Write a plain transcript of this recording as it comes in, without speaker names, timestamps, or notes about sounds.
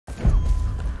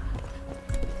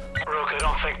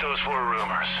don't think those were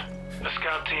rumors. The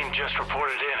scout team just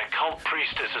reported in a cult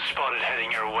priestess is spotted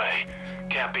heading your way.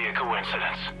 Can't be a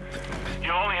coincidence. You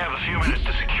only have a few minutes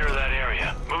to secure that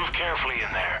area. Move carefully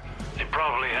in there. They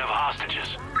probably have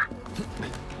hostages.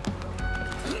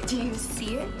 Do you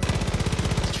see it?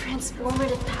 The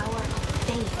transformative power of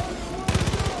faith.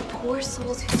 The poor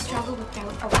souls who struggle with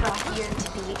doubt are brought here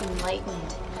to be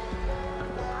enlightened.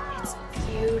 It's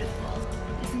beautiful,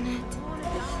 isn't it?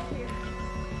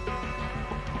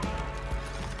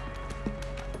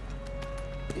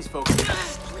 These folks.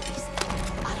 Please.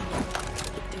 I don't know.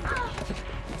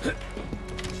 Do it.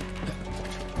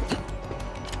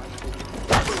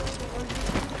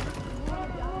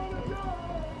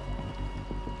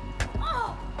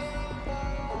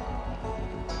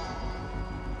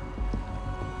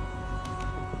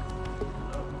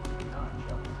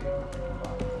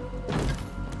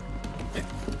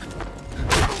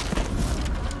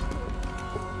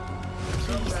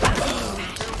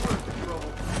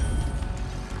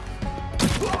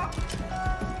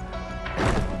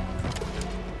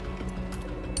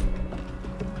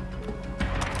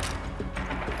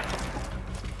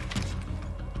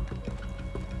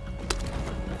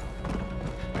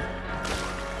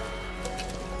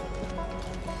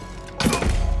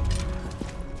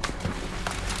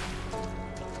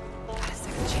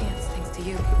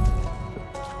 You.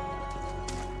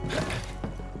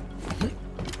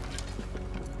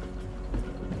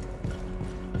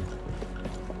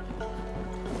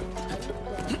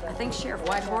 I think Sheriff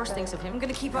Whitehorse thinks of him. I'm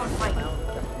gonna keep on fighting.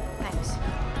 Thanks.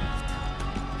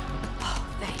 Oh,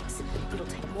 thanks. It'll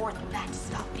take more than that to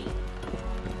stop me.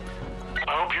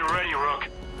 I hope you're ready, Rook.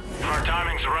 If our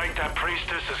timing's right, that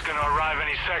priestess is gonna arrive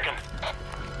any second.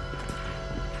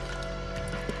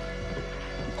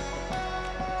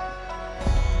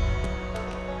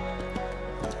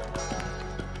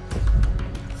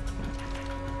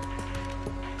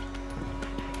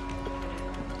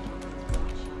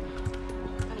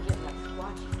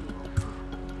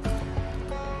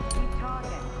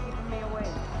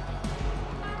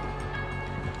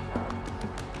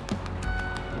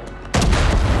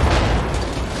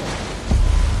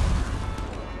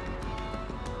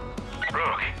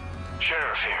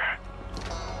 Sheriff here.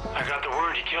 I got the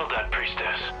word he killed that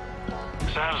priestess.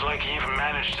 Sounds like he even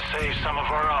managed to save some of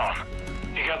our own.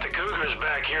 He got the Cougars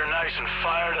back here nice and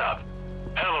fired up.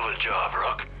 Hell of a job,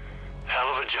 Rook. Hell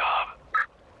of a job.